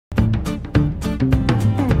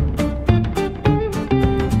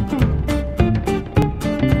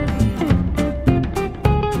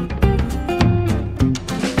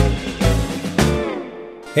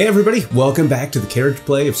Hey everybody, welcome back to the Carriage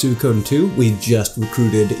play of Suikoden 2. We just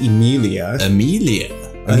recruited Emilia. Amelia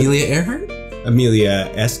Earhart? Amelia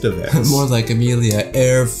Estevez. More like Amelia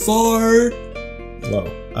Earfart. Whoa.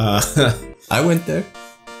 I went there.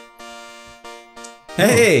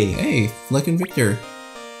 Hey! Oh, hey, Fleck and Victor.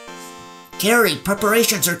 Carrie,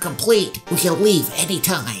 preparations are complete. We can leave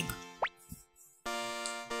anytime.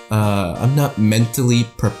 I'm not mentally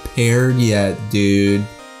prepared yet, dude.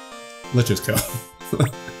 Let's just go.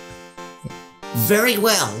 Very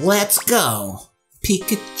well, let's go.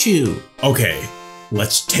 Pikachu. Okay,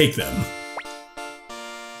 let's take them.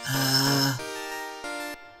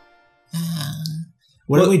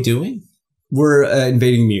 What are we doing? We're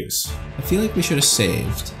invading Muse. I feel like we should have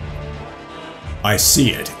saved. I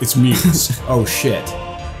see it. It's Muse. Oh shit.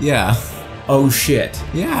 Yeah. Oh shit.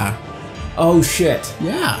 Yeah. Oh shit.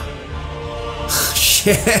 Yeah.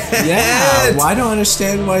 Shit. Yeah. Well, I don't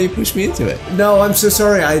understand why you pushed me into it. No, I'm so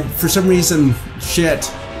sorry. For some reason,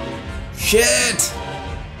 shit. Shit.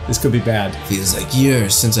 This could be bad. Feels like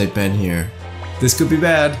years since I've been here. This could be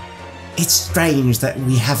bad. It's strange that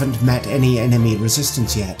we haven't met any enemy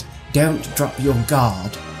resistance yet. Don't drop your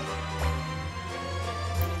guard.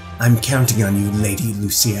 I'm counting on you, Lady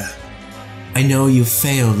Lucia. I know you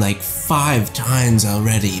failed like 5 times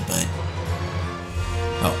already, but...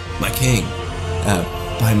 Oh, my king.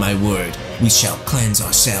 By my word, we shall cleanse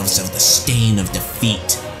ourselves of the stain of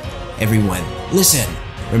defeat. Everyone, listen!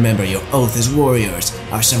 Remember your oath as warriors.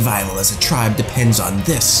 Our survival as a tribe depends on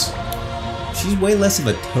this. She's way less of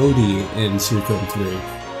a toady in Suikoden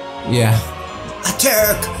 3. Yeah.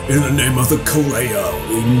 Attack! In the name of the Korea,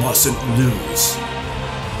 we mustn't lose.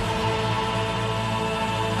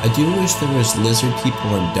 I do wish there was lizard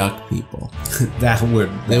people and duck people. That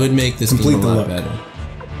would... They would make this game a lot better.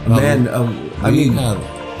 Man, I mean...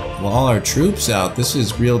 Well, all our troops out. This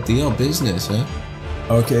is real deal business, huh?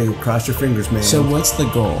 Okay, cross your fingers, man. So what's the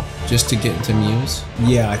goal? Just to get into Muse?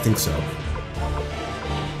 Yeah, I think so.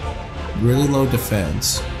 Really low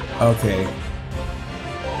defense. Okay.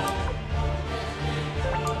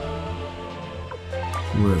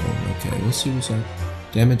 Okay, we'll see what's up.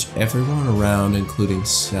 Damage everyone around, including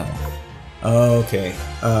self. Okay.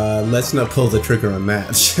 Let's not pull the trigger on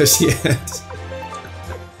that just yet.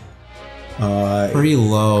 Pretty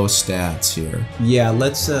low stats here. Yeah,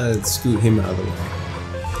 let's scoot him out of the way.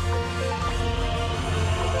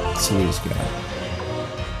 Let's see what he's got.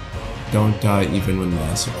 Don't die even when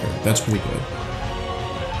massacred. That's pretty good.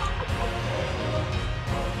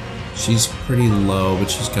 She's pretty low, but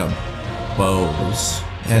she's got bows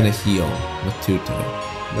and a heal with 2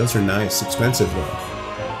 type. Those are nice. Expensive though.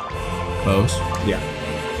 Bows? Yeah.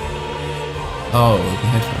 Oh, the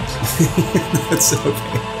headphones. That's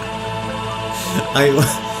okay.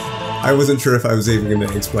 I wasn't sure if I was even going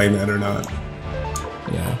to explain that or not.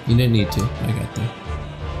 Yeah, you didn't need to. I got that.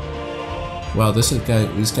 Wow, these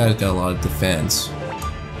guys got a lot of defense.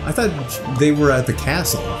 I thought they were at the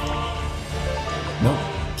castle. Nope.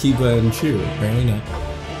 Kiba and Chu. Apparently not.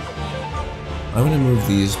 I'm gonna move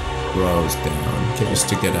these bros down just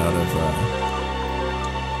to get out of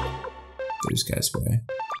those guys' way.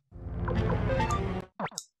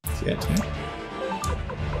 Yeah.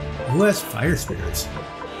 Who has fire spears?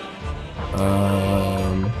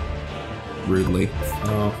 Rudely.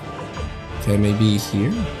 Oh. Okay, maybe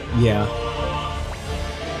here? Yeah.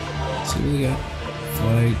 See what we got.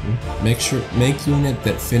 Flight. Make unit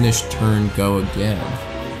that finished turn go again.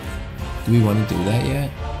 Do we want to do that yet?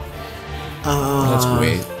 Let's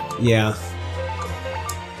wait. Yeah.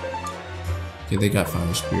 Okay, they got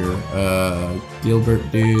fire spear. Gilbert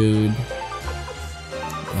dude.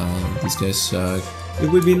 These guys suck. It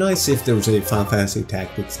would be nice if there was a Final Fantasy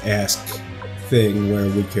Tactics-esque thing where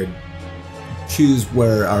we could choose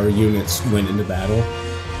where our units went into battle.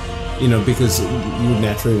 You know, because you would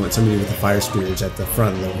naturally want somebody with the fire spears at the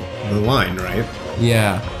front of the line, right?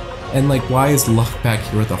 Yeah. And like, why is Luck back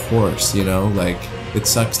here with a horse, you know? Like, it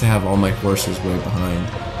sucks to have all my horses way behind.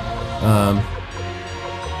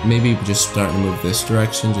 Maybe just starting to move this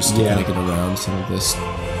direction just to kind of get around some of this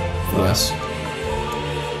fuss.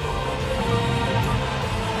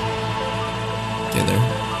 Okay, there.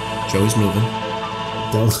 Joey's moving.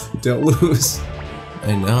 Don't lose.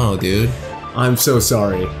 I know, dude. I'm so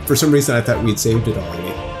sorry. For some reason, I thought we'd saved it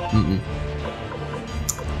already.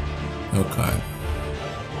 Okay.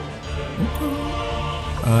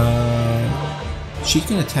 She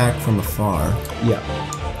can attack from afar. Yeah.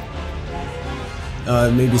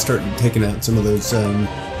 Maybe start taking out some of those 40%.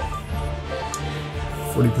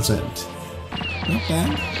 Not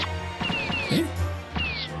bad. Okay.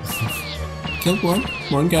 Killed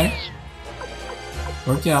one guy.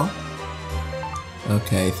 Or gal.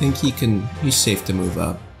 Okay, I think he's safe to move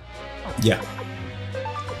up. Yeah.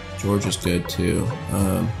 George is good too.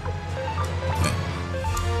 Okay.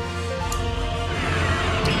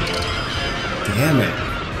 Damn it.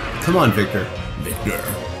 Come on, Victor. Victor.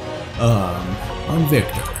 I'm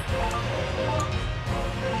Victor.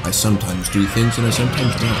 I sometimes do things and I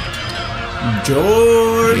sometimes don't.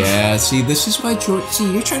 George! Yeah, see, this is why George...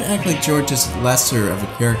 See, you're trying to act like George is lesser of a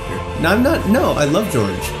character. No, I'm not. No, I love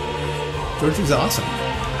George. George is awesome.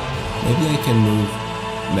 Maybe I can move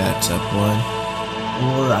Max up one.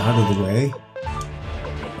 Or out of the way.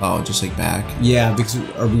 Oh, just like back? Yeah, because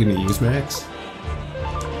are we going to use Max?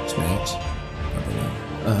 It's Max? Probably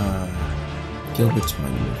not. Gilbert's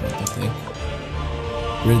fine to move up, I think.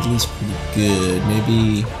 Ridley's pretty good.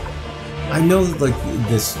 Maybe... I know that, like,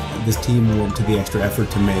 this team went to the extra effort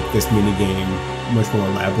to make this mini game much more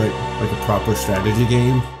elaborate, like a proper strategy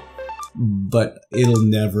game, but it'll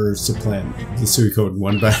never supplant the Suikoden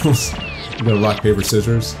 1 battles, the rock paper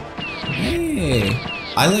scissors. Hey,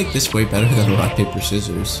 I like this way better than rock paper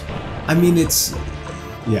scissors. I mean, it's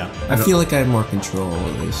yeah. I feel like I have more control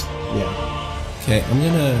at least. Yeah. Okay, I'm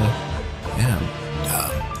gonna. Damn.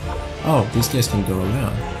 Oh, these guys can go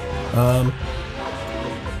around.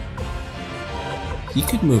 He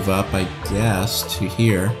could move up, I guess, to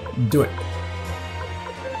here. Do it.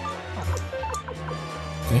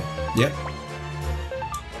 Okay. Yep.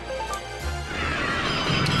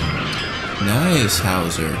 Nice,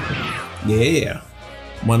 Hauser. Yeah.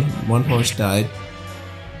 One horse died.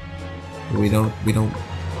 We don't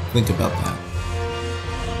think about that.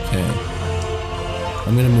 Okay.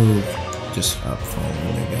 I'm gonna move just up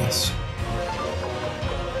following, I guess.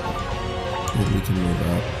 Maybe we can move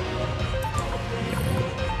up.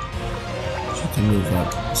 She can move up.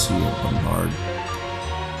 See a bombard.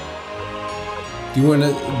 Do you want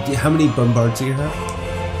to? How many bombards do you have?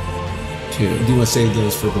 2. Do you want to save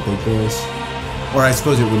those for the big boys? Or I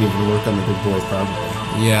suppose it wouldn't even work on the big boys, probably.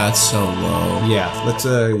 Yeah, it's so low. Yeah. Let's.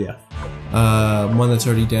 Yeah. One that's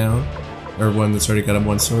already down, or one that's already got a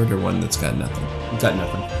 1 sword, or one that's got nothing. Got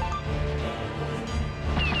nothing.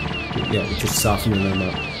 Yeah, we're just softening them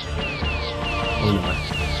up. Or not.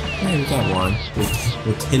 Hey, we got one.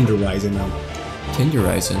 We're tenderizing them.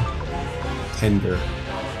 Tenderizing. Tender.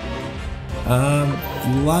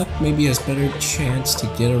 Luck maybe has better chance to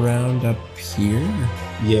get around up here.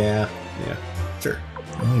 Yeah. Yeah. Sure.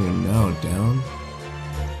 I don't even know. Down.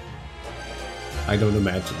 I don't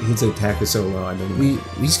imagine. His attack is so low, I don't know.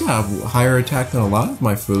 He's got a higher attack than a lot of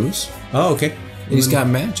my foos. Oh, okay. And he's got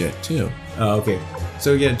magic, too. Oh, okay.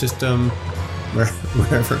 So, yeah, just,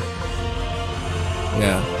 wherever.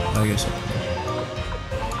 Yeah, I guess so.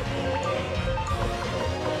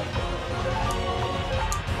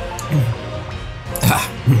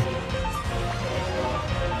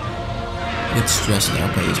 It's stressed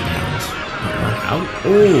out by his battles.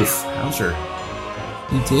 Oof. Hauser.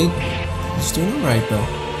 He did. He's doing alright, though.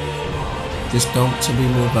 Just don't somebody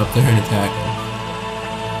move up there and attack him.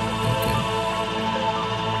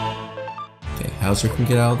 Okay. Okay, Hauser can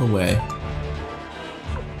get out of the way.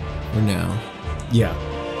 For now. Yeah.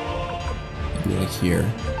 Maybe like here.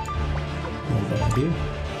 Okay,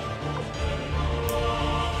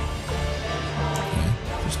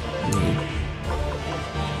 just wait.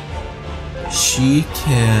 She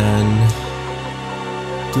can...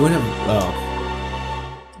 Do you want to have... Oh.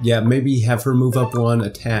 Yeah, maybe have her move up 1,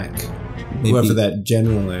 attack. Maybe. Whoever that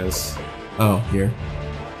general is. Oh, here.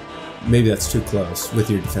 Maybe that's too close. With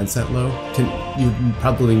your defense that low? You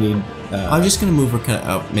probably need... I'm just gonna move her kind of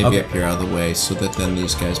up, maybe okay. up here out of the way, so that then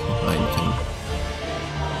these guys behind can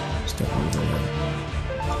start moving around.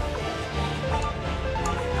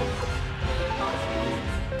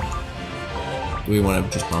 Do we want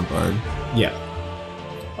to just bombard? Yeah.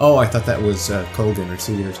 Oh, I thought that was Colgan or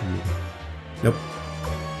Cedar or something. Nope.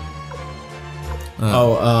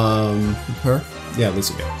 Her? Yeah,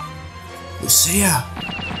 Lucia. Lucia!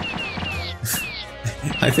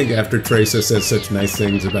 I think after Tracer says such nice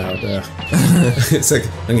things about, it's like,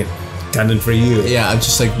 I'm gonna gunning for you. Yeah, I'm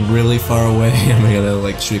just like really far away. I'm gonna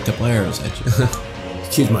like shoot a couple arrows at you.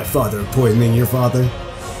 Accuse my father of poisoning your father.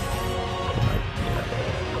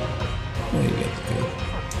 There you go.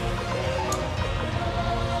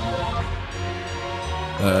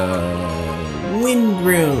 Wind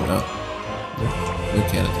rune. Oh, we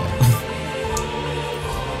can't attack.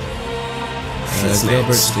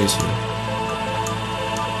 Gilbert stays here.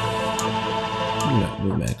 No,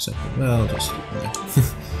 move Max up. Well, just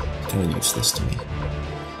kind of useless to me.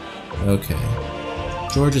 Okay.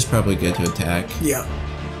 George is probably good to attack. Yeah.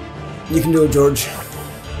 You can do it, George.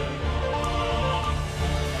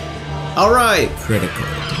 Alright! Critical.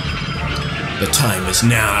 The time is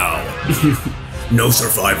now. No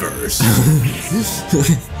survivors.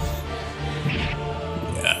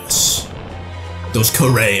 Yes. Those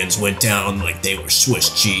Koreans went down like they were Swiss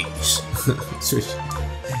cheese. Swiss.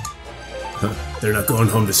 They're not going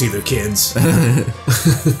home to see their kids.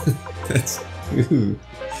 That's...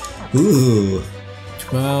 Ooh.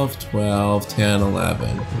 12, 12, 10,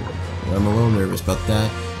 11. I'm a little nervous about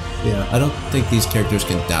that. Yeah. I don't think these characters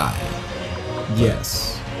can die.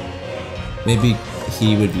 Yes. Maybe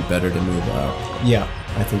he would be better to move up. Yeah,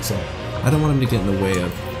 I think so. I don't want him to get in the way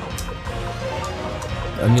of...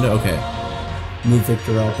 I'm gonna... Okay. Move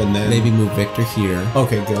Victor up and then... Maybe move Victor here.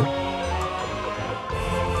 Okay, good.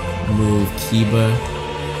 Move Kiba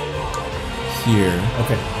here.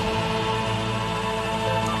 Okay.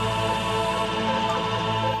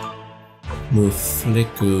 Move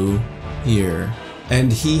Fliku here.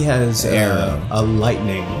 And he has Arrow. a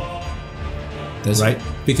lightning, Does right?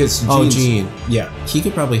 Because Gene. Yeah. He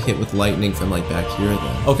could probably hit with lightning from like back here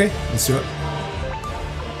then. Okay, let's do it.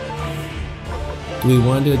 Do we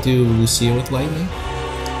want to do Lucia with lightning?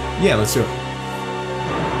 Yeah, let's do it.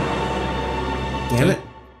 Damn Okay. it.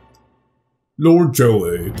 Lord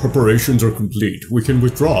Joey, preparations are complete. We can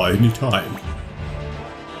withdraw any time.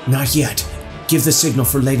 Not yet. Give the signal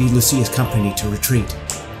for Lady Lucia's company to retreat.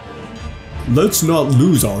 Let's not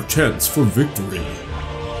lose our chance for victory.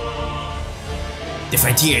 The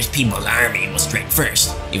Frontier's People's Army will strike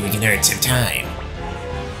first, if we can earn some time.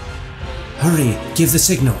 Hurry, give the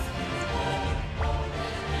signal.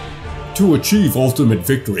 To achieve ultimate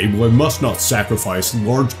victory, we must not sacrifice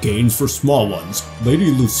large gains for small ones.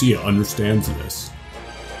 Lady Lucia understands this.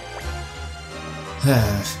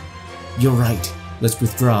 You're right. Let's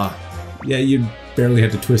withdraw. Yeah, you barely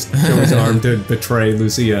had to twist Joey's arm to betray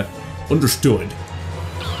Lucia. Understood.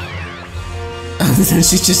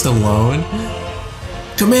 She's just alone.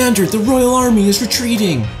 Commander, the Royal Army is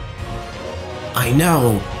retreating. I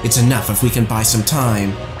know. It's enough if we can buy some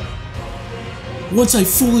time. Once I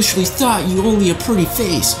foolishly thought you only a pretty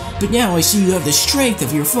face, but now I see you have the strength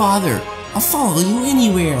of your father. I'll follow you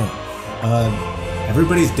anywhere.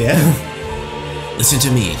 Everybody's dead? Listen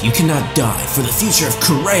to me. You cannot die for the future of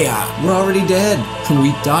Korea. We're already dead.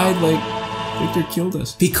 We died like Victor killed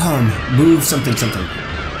us. Be calm. Move something something.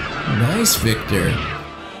 Nice, Victor.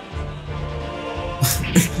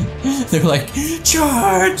 They're like,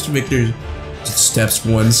 charge! Victor just steps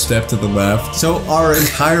one step to the left. So our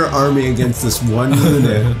entire army against this one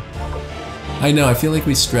unit. I know, I feel like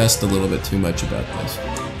we stressed a little bit too much about this.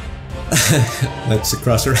 That's a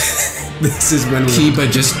crosser. This is when we...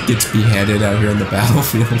 Kiba just gets beheaded out here on the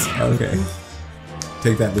battlefield. Okay.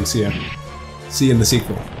 Take that, Lucia. See you in the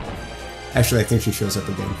sequel. Actually, I think she shows up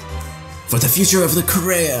again. For the future of the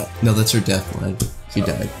Korea! No, that's her death line. She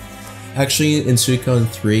died. Actually, in Suikoden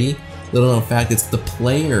 3, little known fact, it's the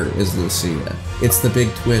player is Lucia. It's the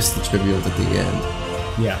big twist that's revealed at the end.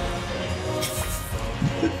 Yeah.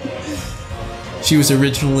 She was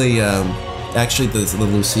originally, actually the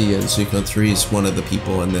Lucia in Suikoden 3 is one of the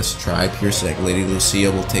people in this tribe here, so like, Lady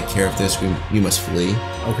Lucia will take care of this, we must flee.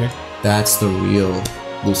 Okay. That's the real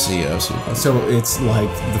Lucia of Suikoden. So it's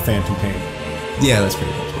like the Phantom Pain. Yeah, that's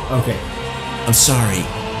pretty much it. Okay. I'm sorry,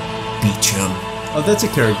 Beecham. Oh, that's a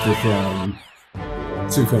character from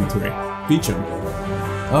Suikoden 3. Beecham.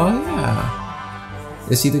 Oh, yeah.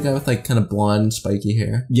 Is he the guy with like kind of blonde, spiky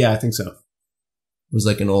hair? Yeah, I think so. Was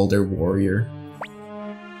like an older warrior.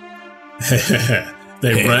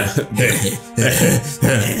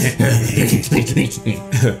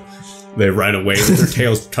 They ran away with their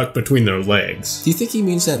tails tucked between their legs. Do you think he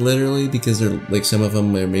means that literally? Because they're like some of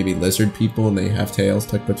them are maybe lizard people and they have tails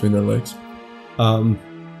tucked between their legs.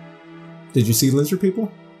 Did you see lizard people?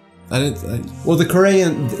 I didn't. Well, the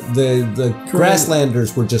Korean, the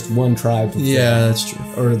Grasslanders were just one tribe. Yeah, that's true.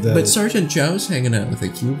 Or the. But Sergeant Joe's hanging out with a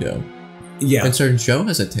Hugo. Yeah. And Sergeant Joe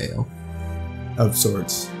has a tail. Of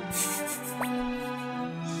sorts.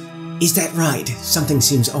 Is that right? Something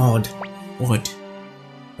seems odd. What?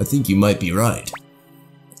 I think you might be right.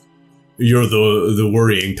 You're the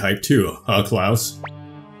worrying type too, huh, Klaus?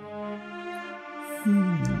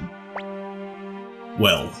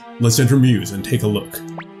 Well, let's enter Muse and take a look.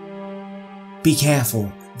 Be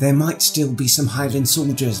careful. There might still be some Highland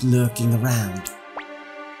soldiers lurking around.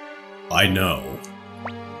 I know.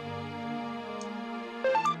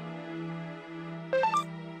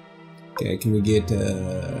 Okay, can we get,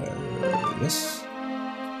 this?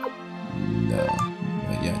 No,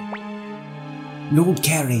 not yet. Lord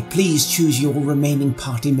Carey, please choose your remaining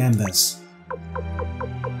party members.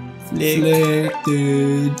 Flick,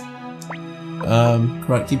 dude.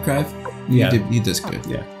 Keep Crive? Yeah. You did good.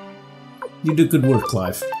 Yeah. You did good work,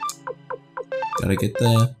 Clive. Gotta get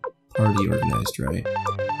the party organized right.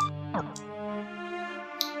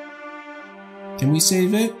 Can we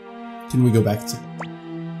save it? Can we go back to...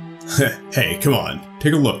 Hey, come on.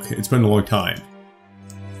 Take a look. It's been a long time.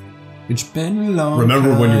 It's been a long Remember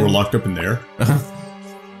time. when you were locked up in there?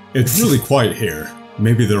 It's really quiet here.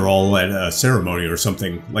 Maybe they're all at a ceremony or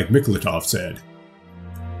something, like Miklatov said.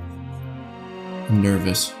 I'm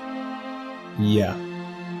nervous. Yeah.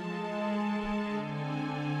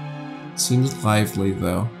 Seems lively,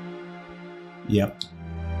 though. Yep.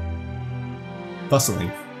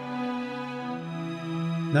 Bustling.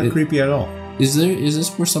 Not creepy at all. Is this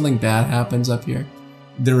where something bad happens up here?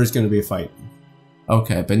 There is going to be a fight.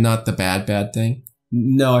 Okay, but not the bad thing?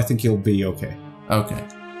 No, I think you'll be okay. Okay.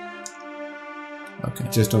 Okay.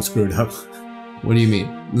 Just don't screw it up. What do you mean?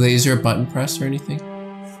 Is there a button press or anything?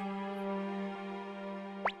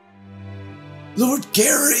 Lord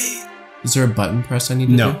Gary! Is there a button press I need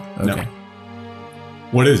to do? No. Okay. No.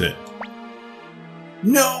 What is it?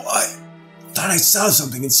 No, I thought I saw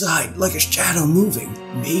something inside, like a shadow moving.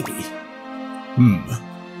 Maybe.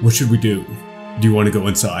 What should we do? Do you want to go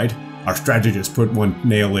inside? Our strategist put one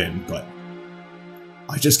nail in, but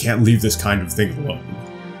I just can't leave this kind of thing alone.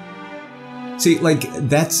 See, like,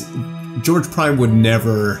 that's... George Prime would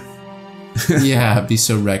never... Yeah, be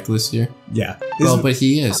so reckless here. Yeah. Well, but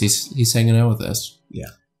he is. He's hanging out with us. Yeah.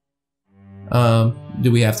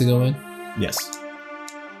 Do we have to go in? Yes.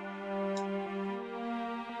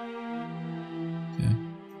 Okay.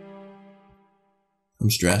 I'm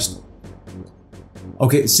stressed.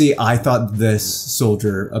 Okay, see, I thought this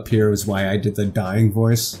soldier up here was why I did the dying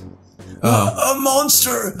voice. Oh. A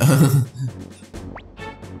monster!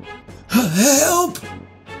 Help!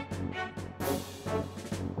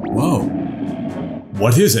 Whoa.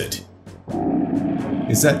 What is it?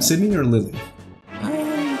 Is that Sydney or Lily?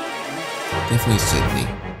 Definitely Sydney.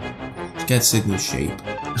 She's got Sydney's shape.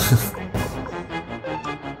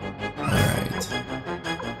 Alright.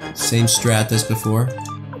 Same strat as before.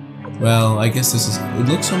 Well, I guess this is... It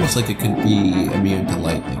looks almost like it could be immune to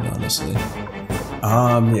lightning, honestly.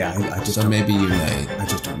 Yeah, I just So don't, maybe unite. I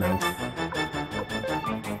just don't know.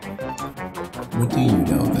 What do you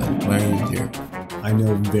know then? Why are you here? I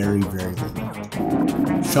know very, very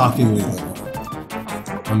little. Shockingly little.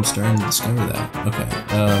 I'm starting to discover that. Okay.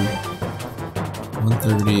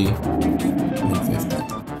 130, 150.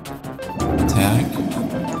 Attack,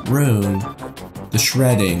 rune, the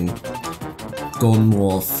shredding, golden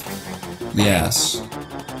wolf, yes,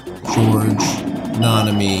 George,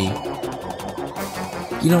 Nanami.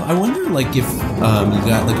 You know, I wonder, like, if you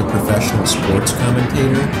got like a professional sports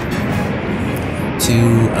commentator to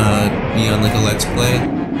be on like a Let's Play,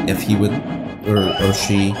 if he would or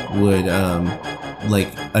she would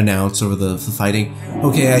like announce over the fighting.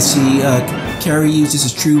 Okay, I see Carrie uses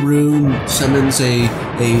his true rune, summons a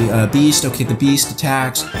beast. Okay, the beast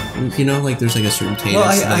attacks. You know, like there's like a certain cadence. Well,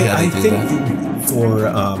 I think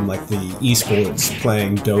for like the esports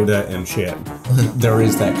playing Dota and shit, there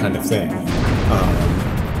is that kind of thing.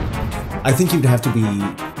 I think you'd have to be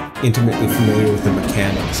intimately familiar with the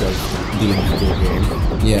mechanics of the individual game.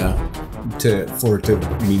 Yeah. For it to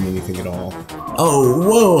mean anything at all. Oh,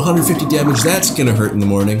 whoa! 150 damage. That's gonna hurt in the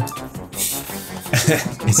morning.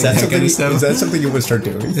 Is that something you would start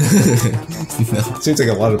doing? No. Seems like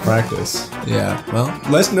a lot of practice. Yeah. Well,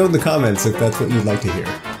 Let us know in the comments if that's what you'd like to hear.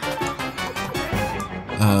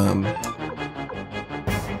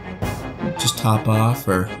 Just top off,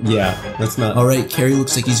 or Yeah, that's not. all right. Carrie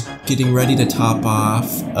looks like he's getting ready to top off.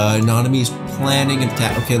 Nanami is planning an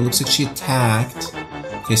attack. Okay, it looks like she attacked.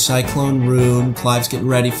 Okay, Cyclone Rune. Clive's getting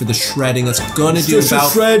ready for the shredding. That's gonna do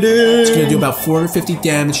about. It's gonna do about 450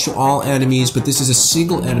 damage to all enemies, but this is a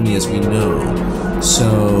single enemy, as we know.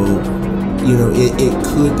 So, you know, it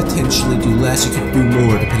could potentially do less. It could do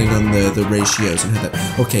more, depending on the ratios and how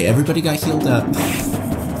that. Okay, everybody got healed up. I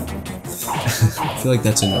feel like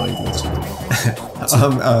that's annoying.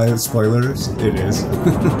 Spoilers. It is.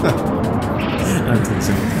 I'm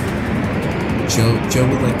teasing. Joe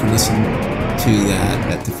would like to listen to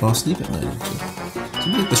that to fall asleep at night.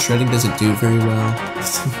 Seems like the shredding doesn't do very well.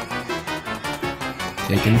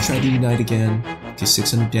 Okay, gonna try to unite again. Okay,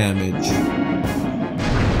 600 damage.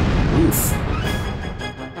 Oof.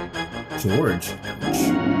 George.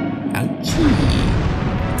 Ouchie.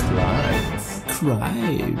 Clive.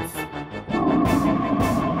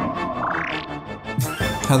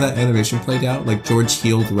 How that animation played out, like George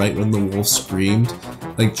healed right when the wolf screamed.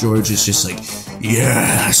 Like George is just like,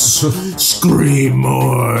 yes, scream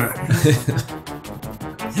more.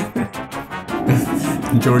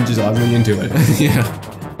 George is oddly into it. Yeah.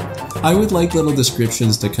 I would like little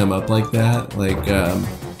descriptions to come up like that. Like,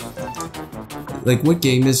 like what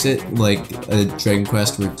game is it? Like a Dragon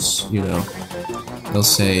Quest where it's, you know, they'll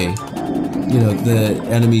say, you know, the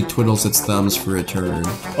enemy twiddles its thumbs for a turn.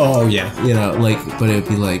 Oh yeah. You know, like, but it'd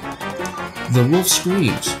be like, the wolf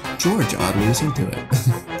screams. George oddly is into it.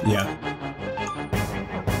 Yeah.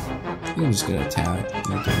 I'm just gonna attack.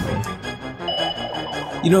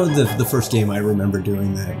 You know, the first game I remember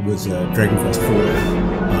doing that was Dragon Quest IV,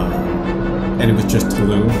 and it was just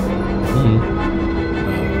Tulum.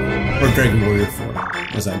 Or Dragon Warrior 4,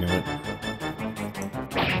 as I know it.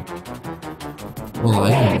 Well, I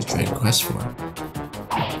know it was Dragon Quest 4.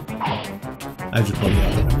 I just played the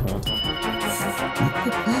other one.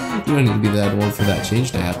 You don't need to be that old for that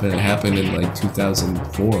change to happen. It happened in like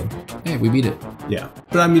 2004. Hey, we beat it. Yeah.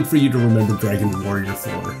 But I mean, for you to remember Dragon Warrior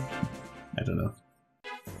 4, I don't know.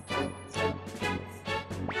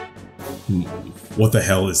 What the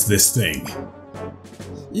hell is this thing?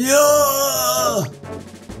 Yeah!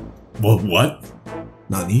 What?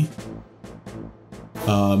 Nani?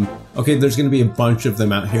 Okay, there's gonna be a bunch of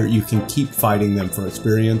them out here. You can keep fighting them for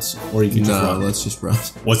experience, or you can just run. Let's just run.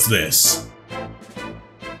 What's this?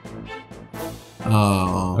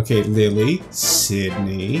 Oh. Okay, Lily,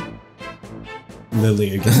 Sydney,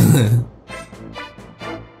 Lily again.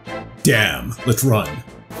 Damn, let's run.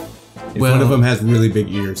 If one of them has really big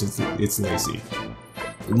ears, it's Lacey.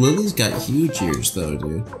 Lily's got huge ears though,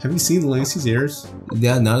 dude. Have you seen Lacey's ears?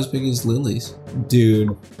 Yeah, not as big as Lily's.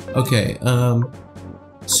 Dude. Okay,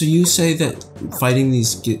 so you say that fighting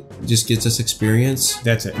these just gets us experience?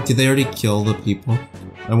 That's it. Did they already kill the people?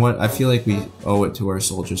 I feel like we owe it to our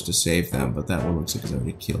soldiers to save them, but that one looks like it's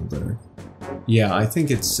already killed her. Yeah, I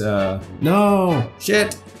think it's, No!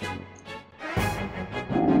 Shit!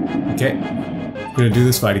 Okay. Gonna do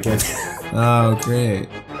this fight again. Oh, great.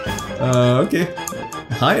 Okay.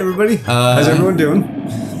 Hi, everybody. How's everyone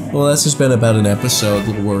doing? Well, that's just been about an episode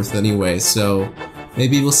worth anyway, so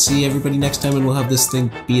maybe we'll see everybody next time and we'll have this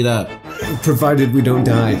thing beat up. Provided we don't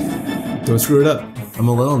die. Don't screw it up. I'm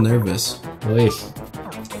a little nervous.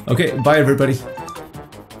 Okay, bye, everybody.